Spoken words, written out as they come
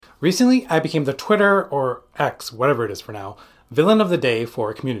Recently, I became the Twitter, or X, whatever it is for now, villain of the day for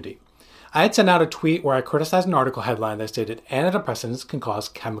a community. I had sent out a tweet where I criticized an article headline that stated antidepressants can cause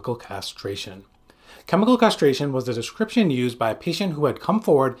chemical castration. Chemical castration was the description used by a patient who had come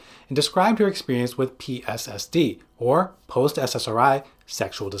forward and described her experience with PSSD, or post-SSRI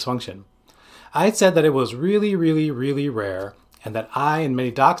sexual dysfunction. I had said that it was really, really, really rare, and that I and many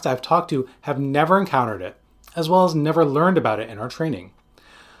docs I've talked to have never encountered it, as well as never learned about it in our training.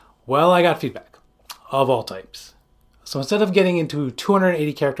 Well, I got feedback of all types. So instead of getting into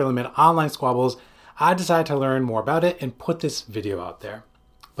 280 character limit online squabbles, I decided to learn more about it and put this video out there.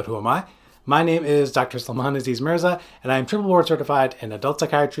 But who am I? My name is Dr. Salman Aziz Mirza, and I am triple board certified in adult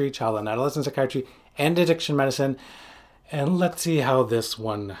psychiatry, child and adolescent psychiatry, and addiction medicine. And let's see how this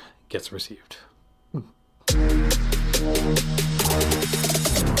one gets received.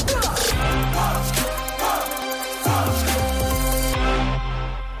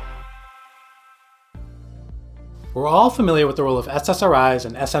 We're all familiar with the role of SSRIs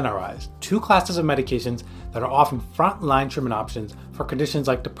and SNRIs, two classes of medications that are often frontline treatment options for conditions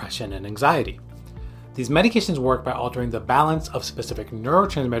like depression and anxiety. These medications work by altering the balance of specific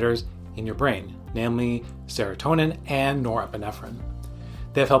neurotransmitters in your brain, namely serotonin and norepinephrine.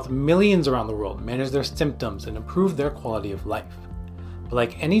 They have helped millions around the world manage their symptoms and improve their quality of life. But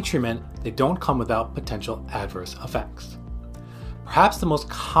like any treatment, they don't come without potential adverse effects. Perhaps the most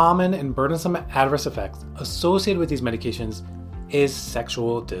common and burdensome adverse effects associated with these medications is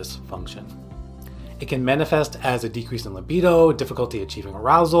sexual dysfunction. It can manifest as a decrease in libido, difficulty achieving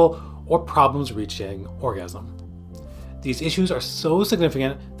arousal, or problems reaching orgasm. These issues are so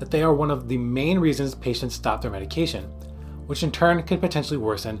significant that they are one of the main reasons patients stop their medication, which in turn can potentially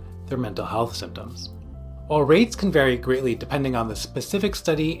worsen their mental health symptoms. While rates can vary greatly depending on the specific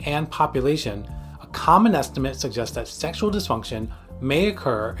study and population, a common estimate suggests that sexual dysfunction may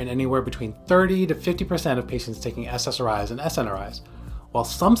occur in anywhere between 30 to 50% of patients taking SSRIs and SNRIs, while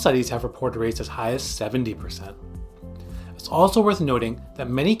some studies have reported rates as high as 70%. It's also worth noting that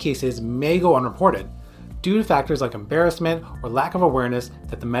many cases may go unreported due to factors like embarrassment or lack of awareness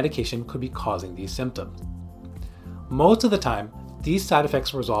that the medication could be causing these symptoms. Most of the time, these side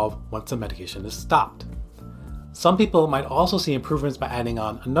effects resolve once the medication is stopped. Some people might also see improvements by adding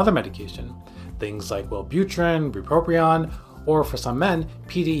on another medication, things like Wellbutrin, bupropion, or for some men,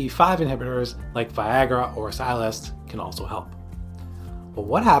 PDE5 inhibitors like Viagra or Cialis can also help. But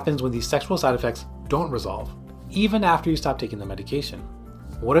what happens when these sexual side effects don't resolve, even after you stop taking the medication?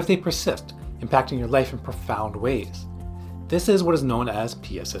 What if they persist, impacting your life in profound ways? This is what is known as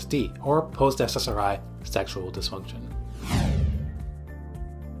PSSD, or post-SSRI sexual dysfunction.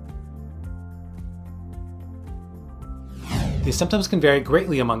 These symptoms can vary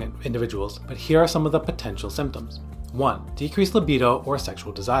greatly among individuals, but here are some of the potential symptoms. 1. Decreased libido or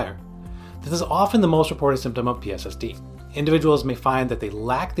sexual desire. This is often the most reported symptom of PSSD. Individuals may find that they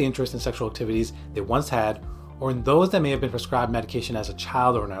lack the interest in sexual activities they once had, or in those that may have been prescribed medication as a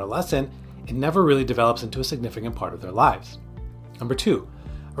child or an adolescent, it never really develops into a significant part of their lives. Number 2.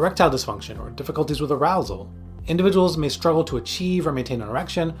 Erectile dysfunction or difficulties with arousal. Individuals may struggle to achieve or maintain an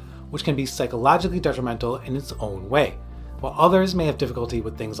erection, which can be psychologically detrimental in its own way, while others may have difficulty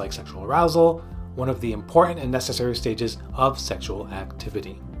with things like sexual arousal, one of the important and necessary stages of sexual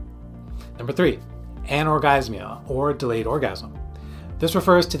activity. Number 3, anorgasmia or delayed orgasm. This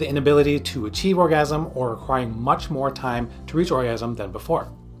refers to the inability to achieve orgasm or requiring much more time to reach orgasm than before.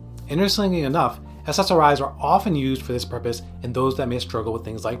 Interestingly enough, SSRIs are often used for this purpose in those that may struggle with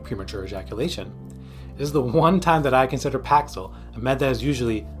things like premature ejaculation. It is the one time that I consider Paxil, a med that is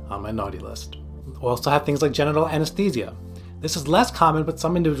usually on my naughty list. We also have things like genital anesthesia. This is less common, but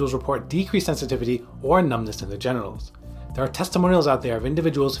some individuals report decreased sensitivity or numbness in the genitals. There are testimonials out there of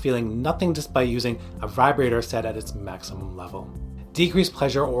individuals feeling nothing despite using a vibrator set at its maximum level. Decreased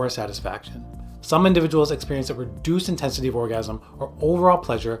pleasure or satisfaction. Some individuals experience a reduced intensity of orgasm or overall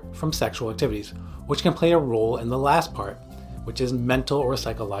pleasure from sexual activities, which can play a role in the last part, which is mental or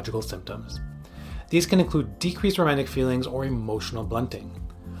psychological symptoms. These can include decreased romantic feelings or emotional blunting.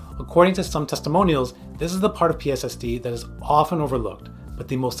 According to some testimonials, this is the part of PSSD that is often overlooked, but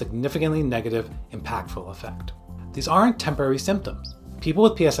the most significantly negative, impactful effect. These aren't temporary symptoms. People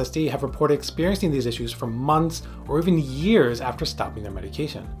with PSSD have reported experiencing these issues for months or even years after stopping their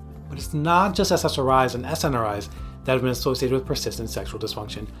medication. But it's not just SSRIs and SNRIs that have been associated with persistent sexual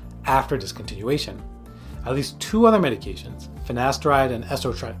dysfunction after discontinuation. At least 2 other medications, finasteride and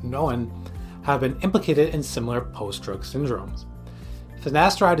esotretinoin, have been implicated in similar post-drug syndromes.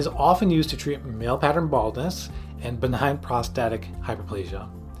 Finasteride is often used to treat male pattern baldness and benign prostatic hyperplasia,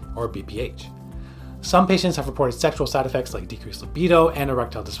 or BPH. Some patients have reported sexual side effects like decreased libido and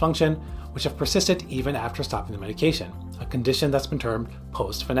erectile dysfunction, which have persisted even after stopping the medication, a condition that's been termed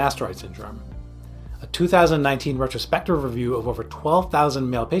post-finasteride syndrome. A 2019 retrospective review of over 12,000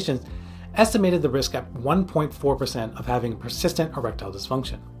 male patients estimated the risk at 1.4% of having persistent erectile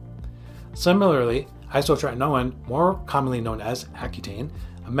dysfunction. Similarly, isotretinoin, more commonly known as Accutane,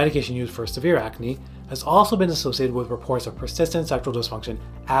 a medication used for severe acne, has also been associated with reports of persistent sexual dysfunction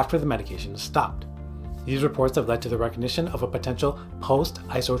after the medication is stopped. These reports have led to the recognition of a potential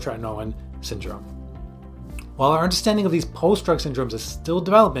post-isotretinoin syndrome. While our understanding of these post-drug syndromes is still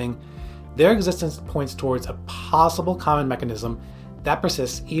developing, their existence points towards a possible common mechanism that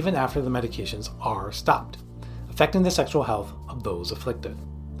persists even after the medications are stopped, affecting the sexual health of those afflicted.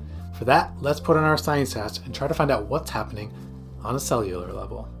 For that, let's put on our science hats and try to find out what's happening on a cellular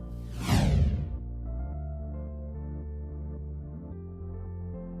level.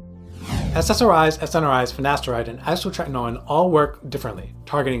 SSRIs, SNRIs, finasteride, and isotretinoin all work differently,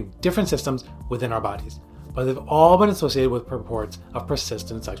 targeting different systems within our bodies, but they've all been associated with reports of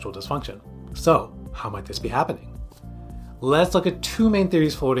persistent sexual dysfunction. So, how might this be happening? Let's look at two main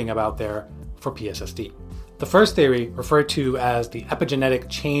theories floating about there for PSSD. The first theory, referred to as the epigenetic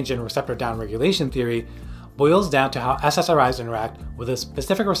change in receptor downregulation theory, boils down to how SSRIs interact with a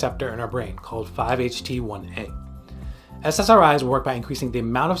specific receptor in our brain called 5-HT1A. SSRIs work by increasing the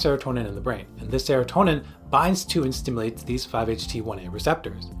amount of serotonin in the brain, and this serotonin binds to and stimulates these 5-HT1A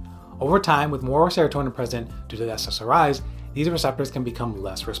receptors. Over time, with more serotonin present due to the SSRIs, these receptors can become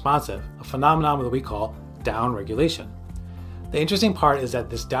less responsive, a phenomenon that we call downregulation. The interesting part is that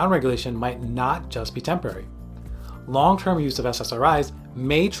this downregulation might not just be temporary. Long-term use of SSRIs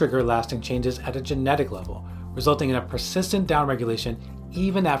may trigger lasting changes at a genetic level, resulting in a persistent downregulation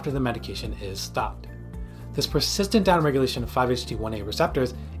even after the medication is stopped. This persistent downregulation of 5-HT1A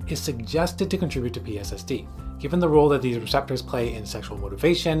receptors is suggested to contribute to PSSD, given the role that these receptors play in sexual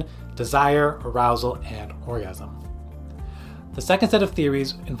motivation, desire, arousal, and orgasm. The second set of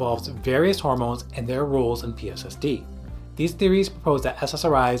theories involves various hormones and their roles in PSSD. These theories propose that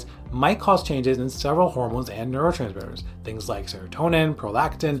SSRIs might cause changes in several hormones and neurotransmitters, things like serotonin,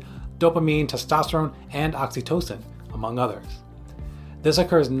 prolactin, dopamine, testosterone, and oxytocin, among others. This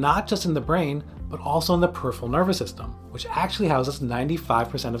occurs not just in the brain, but also in the peripheral nervous system, which actually houses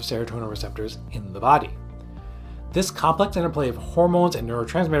 95% of serotonin receptors in the body. This complex interplay of hormones and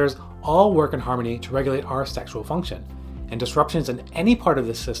neurotransmitters all work in harmony to regulate our sexual function, and disruptions in any part of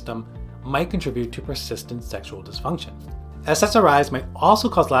this system might contribute to persistent sexual dysfunction. SSRIs might also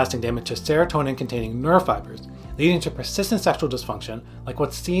cause lasting damage to serotonin-containing nerve fibers, leading to persistent sexual dysfunction like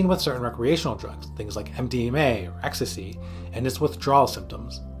what's seen with certain recreational drugs, things like MDMA or ecstasy, and its withdrawal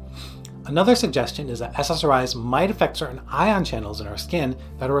symptoms. Another suggestion is that SSRIs might affect certain ion channels in our skin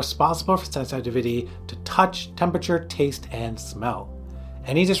that are responsible for sensitivity to touch, temperature, taste, and smell.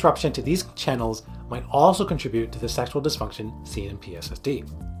 Any disruption to these channels might also contribute to the sexual dysfunction seen in PSSD.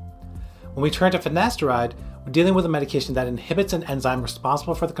 When we turn to finasteride, we're dealing with a medication that inhibits an enzyme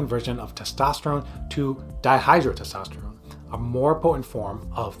responsible for the conversion of testosterone to dihydrotestosterone, a more potent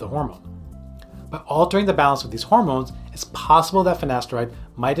form of the hormone. By altering the balance of these hormones, it's possible that finasteride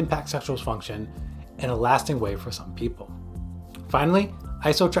might impact sexual function in a lasting way for some people. Finally,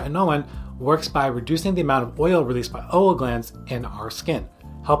 isotretinoin works by reducing the amount of oil released by oil glands in our skin,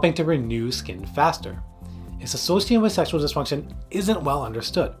 helping to renew skin faster. Its association with sexual dysfunction isn't well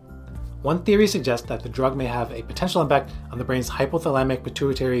understood. One theory suggests that the drug may have a potential impact on the brain's hypothalamic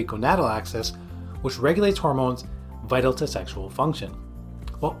pituitary gonadal axis, which regulates hormones vital to sexual function.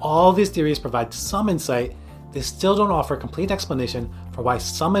 While all these theories provide some insight, they still don't offer a complete explanation for why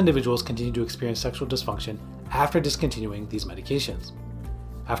some individuals continue to experience sexual dysfunction after discontinuing these medications.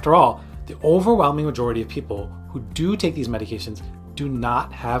 After all, the overwhelming majority of people who do take these medications do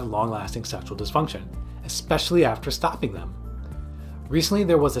not have long-lasting sexual dysfunction, especially after stopping them. Recently,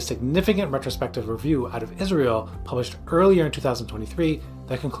 there was a significant retrospective review out of Israel published earlier in 2023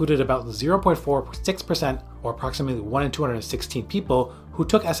 that concluded about 0.46%, or approximately 1 in 216 people who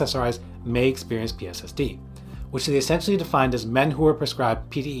took SSRIs may experience PSSD, which they essentially defined as men who were prescribed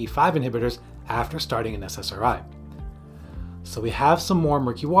PDE5 inhibitors after starting an SSRI. So we have some more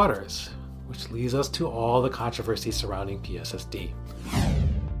murky waters, which leads us to all the controversy surrounding PSSD.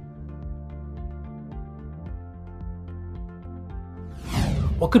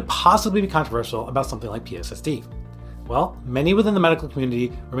 What could possibly be controversial about something like PSSD? Well, many within the medical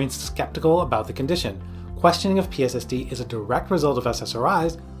community remain skeptical about the condition, questioning if PSSD is a direct result of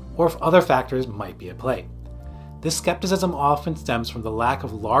SSRIs or if other factors might be at play. This skepticism often stems from the lack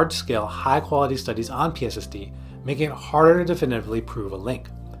of large-scale, high-quality studies on PSSD, making it harder to definitively prove a link.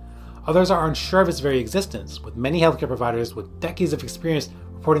 Others are unsure of its very existence, with many healthcare providers with decades of experience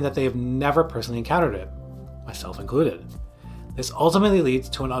reporting that they have never personally encountered it, myself included. This ultimately leads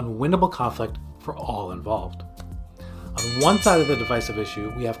to an unwinnable conflict for all involved. On one side of the divisive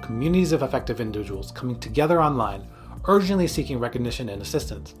issue, we have communities of affected individuals coming together online, urgently seeking recognition and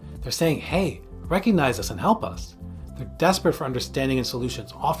assistance. They're saying, hey, recognize us and help us. They're desperate for understanding and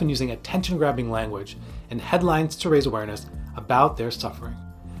solutions, often using attention-grabbing language and headlines to raise awareness about their suffering,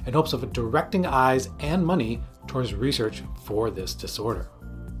 in hopes of directing eyes and money towards research for this disorder.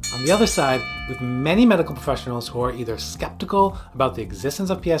 On the other side, we have many medical professionals who are either skeptical about the existence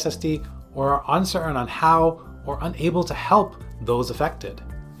of PSSD or are uncertain on how or unable to help those affected.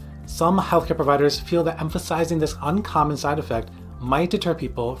 Some healthcare providers feel that emphasizing this uncommon side effect might deter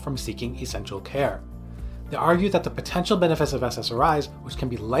people from seeking essential care. They argue that the potential benefits of SSRIs, which can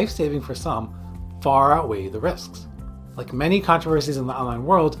be life-saving for some, far outweigh the risks. Like many controversies in the online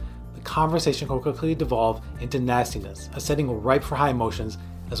world, the conversation can quickly devolve into nastiness, a setting ripe for high emotions,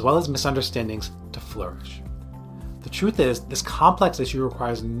 as well as misunderstandings to flourish. The truth is, this complex issue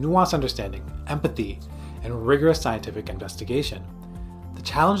requires nuanced understanding, empathy, and rigorous scientific investigation. The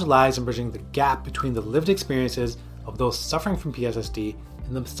challenge lies in bridging the gap between the lived experiences of those suffering from PSSD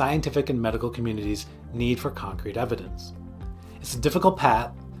and the scientific and medical community's need for concrete evidence. It's a difficult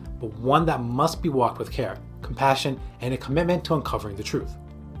path, but one that must be walked with care, compassion, and a commitment to uncovering the truth.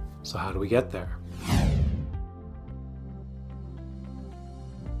 So how do we get there?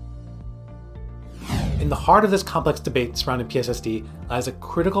 In the heart of this complex debate surrounding PSSD lies a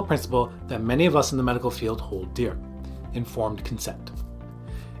critical principle that many of us in the medical field hold dear: informed consent.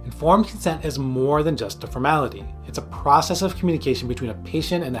 Informed consent is more than just a formality. It's a process of communication between a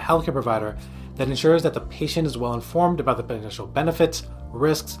patient and a healthcare provider that ensures that the patient is well informed about the potential benefits,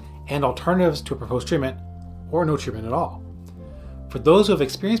 risks, and alternatives to a proposed treatment, or no treatment at all. For those who have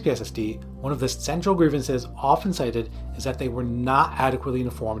experienced PSSD, one of the central grievances often cited is that they were not adequately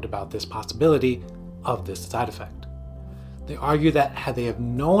informed about this possibility of this side effect. They argue that had they have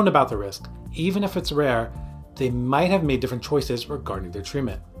known about the risk, even if it's rare, they might have made different choices regarding their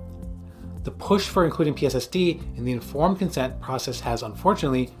treatment. The push for including PSSD in the informed consent process has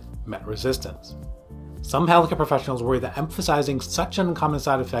unfortunately met resistance. Some healthcare professionals worry that emphasizing such an uncommon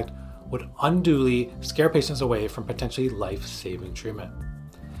side effect would unduly scare patients away from potentially life-saving treatment.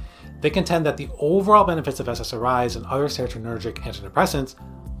 They contend that the overall benefits of SSRIs and other serotonergic antidepressants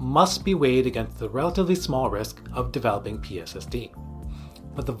must be weighed against the relatively small risk of developing PSSD.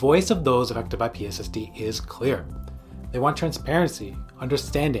 But the voice of those affected by PSSD is clear. They want transparency,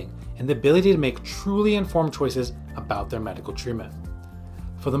 understanding, and the ability to make truly informed choices about their medical treatment.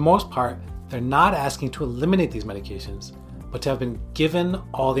 For the most part, they're not asking to eliminate these medications, but to have been given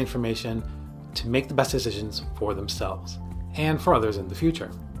all the information to make the best decisions for themselves and for others in the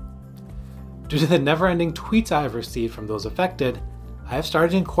future. Due to the never-ending tweets I have received from those affected, I have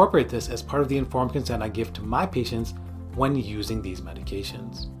started to incorporate this as part of the informed consent I give to my patients when using these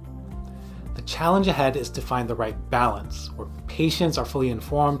medications. The challenge ahead is to find the right balance where patients are fully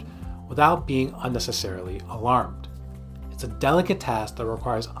informed without being unnecessarily alarmed. It's a delicate task that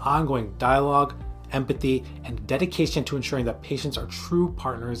requires ongoing dialogue, empathy, and dedication to ensuring that patients are true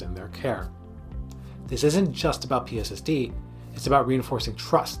partners in their care. This isn't just about PSSD, it's about reinforcing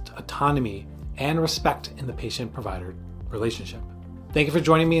trust, autonomy, and respect in the patient-provider relationship. Thank you for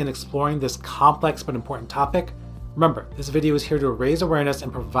joining me in exploring this complex but important topic. Remember, this video is here to raise awareness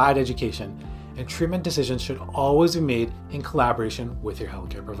and provide education, and treatment decisions should always be made in collaboration with your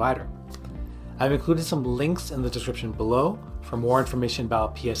healthcare provider. I've included some links in the description below for more information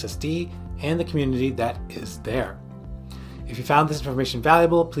about PSSD and the community that is there. If you found this information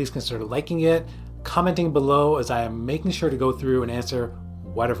valuable, please consider liking it, commenting below as I am making sure to go through and answer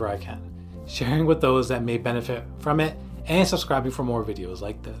whatever I can, sharing with those that may benefit from it, and subscribing for more videos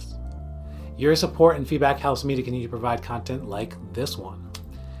like this. Your support and feedback helps me to continue to provide content like this one.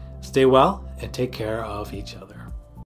 Stay well and take care of each other.